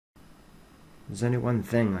There's only one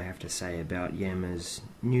thing I have to say about Yammer's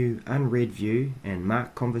new unread view and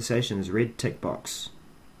mark conversations read tick box.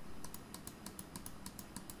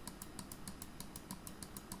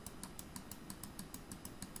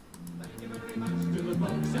 Thank you very much to the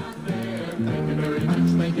folks out there. Thank you very much,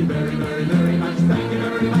 thank you very, very, very much. Thank you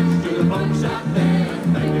very much to the folks out there.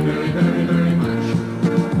 Thank you very, very, very much.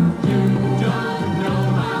 You don't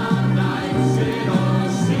know how nice it all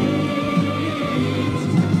seems.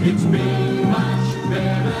 It's been much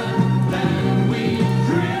better than we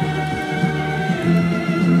dreamed.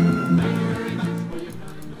 Thank you very much for your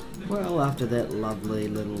kind. Well, after that lovely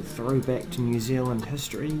little throwback to New Zealand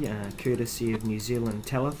history, courtesy of New Zealand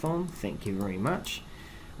Telethon, thank you very much.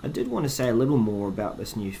 I did want to say a little more about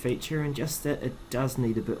this new feature, and just that it does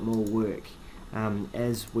need a bit more work.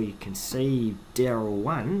 As we can see,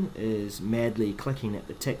 Daryl1 is madly clicking at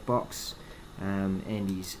the tick box, and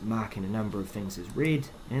he's marking a number of things as read,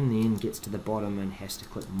 and then gets to the bottom and has to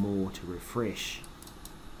click more to refresh.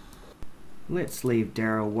 Let's leave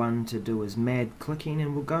Daryl1 to do his mad clicking,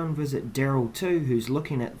 and we'll go and visit Daryl2, who's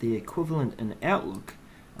looking at the equivalent in Outlook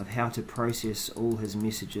of how to process all his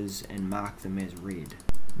messages and mark them as read.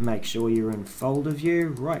 Make sure you're in folder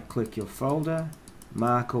view, right click your folder,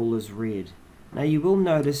 mark all as read. Now you will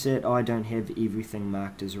notice that I don't have everything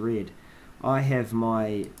marked as read. I have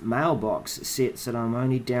my mailbox set so that I'm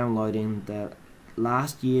only downloading the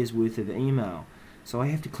last year's worth of email. So I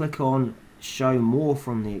have to click on show more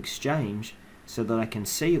from the exchange so that I can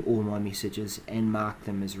see all my messages and mark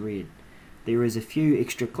them as read. There is a few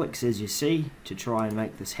extra clicks, as you see, to try and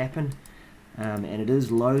make this happen, and it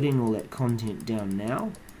is loading all that content down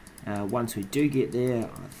now. Once we do get there,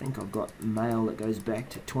 I think I've got mail that goes back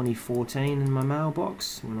to 2014 in my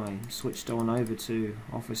mailbox when I switched on over to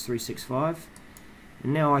Office 365,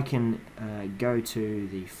 and now I can go to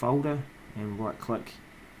the folder and right click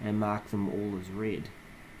and mark them all as read.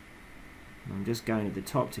 I'm just going to the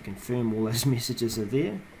top to confirm all those messages are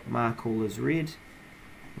there, mark all as read,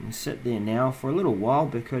 and sit there now for a little while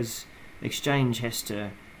because Exchange has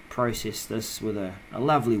to process this with a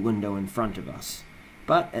lovely window in front of us.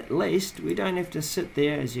 But at least we don't have to sit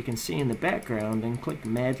there, as you can see in the background, and click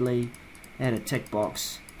madly at a tick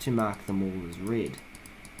box to mark them all as read,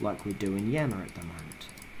 like we do in Yammer at the moment.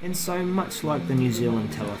 And so, much like the New Zealand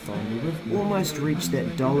Telethon, we've almost reached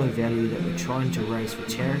that dollar value that we're trying to raise for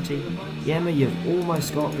charity. Yammer, you've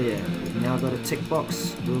almost got there. We've now got a tick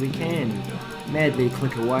box where we can madly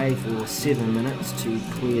click away for 7 minutes to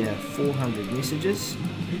clear 400 messages.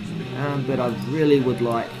 But I really would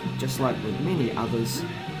like, just like with many others,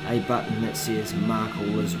 a button that says mark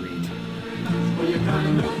all as read. For your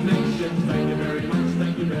kind donation, thank you very much,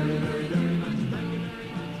 thank you very, very, very much, thank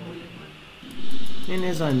you. And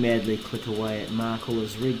as I madly click away at mark all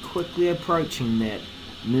as read, quickly approaching that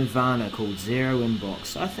nirvana called Zero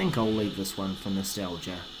Inbox, I think I'll leave this one for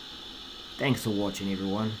nostalgia. Thanks for watching,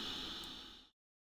 everyone.